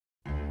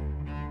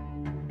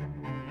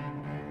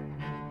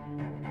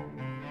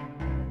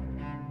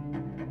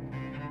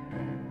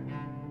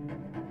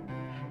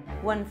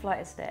1 flight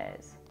of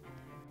stairs,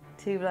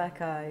 2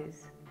 black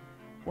eyes,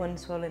 1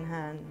 swollen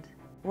hand,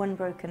 1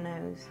 broken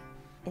nose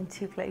in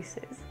 2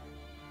 places.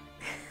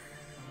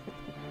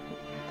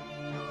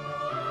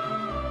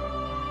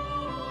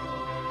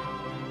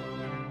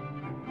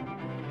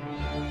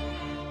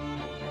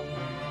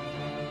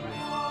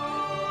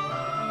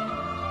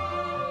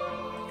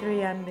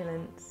 Three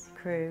ambulance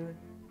crew,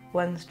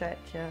 1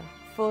 stretcher,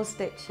 4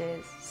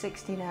 stitches,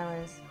 16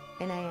 hours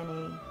in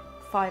A&E,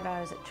 5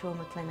 hours at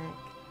trauma clinic,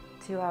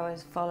 2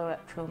 hours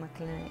follow-up trauma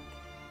clinic,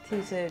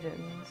 2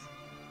 surgeons,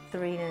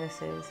 3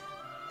 nurses,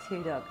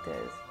 2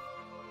 doctors,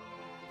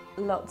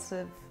 lots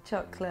of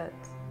chocolate.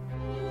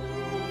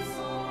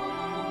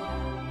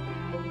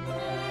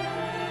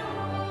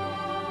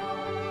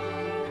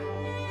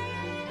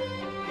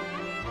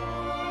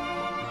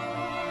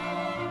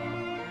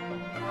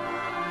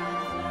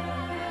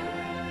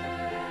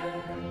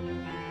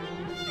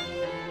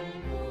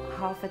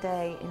 Half a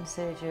day in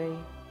surgery,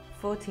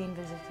 14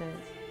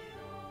 visitors,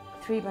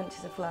 3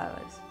 bunches of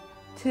flowers,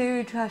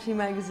 2 trashy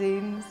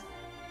magazines,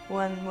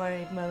 1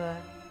 worried mother,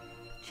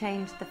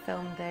 changed the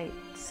film date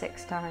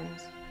 6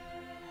 times,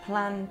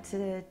 planned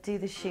to do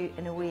the shoot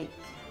in a week,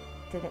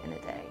 did it in a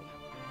day.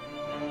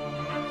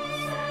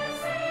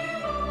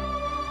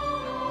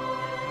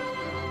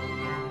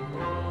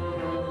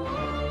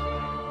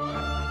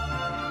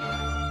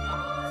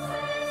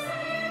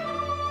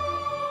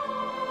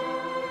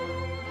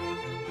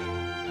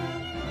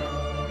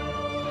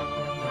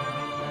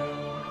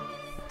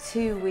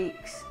 Two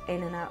weeks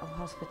in and out of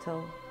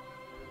hospital.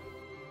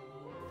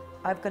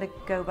 I've got to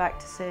go back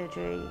to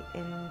surgery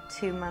in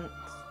 2 months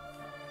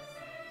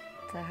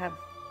to have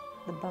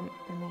the bump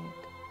removed.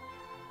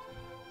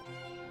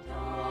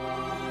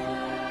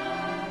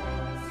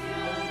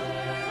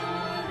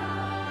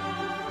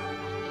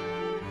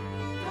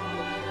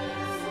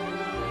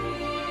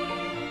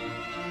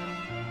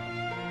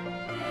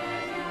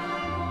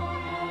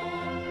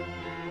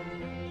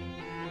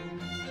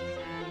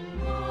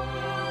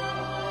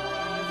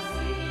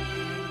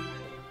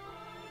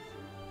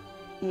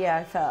 Yeah,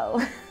 I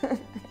fell.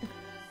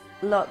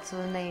 Lots of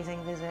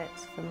amazing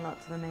visits from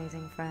lots of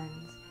amazing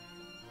friends.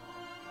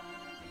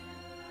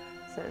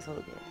 So it's all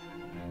good.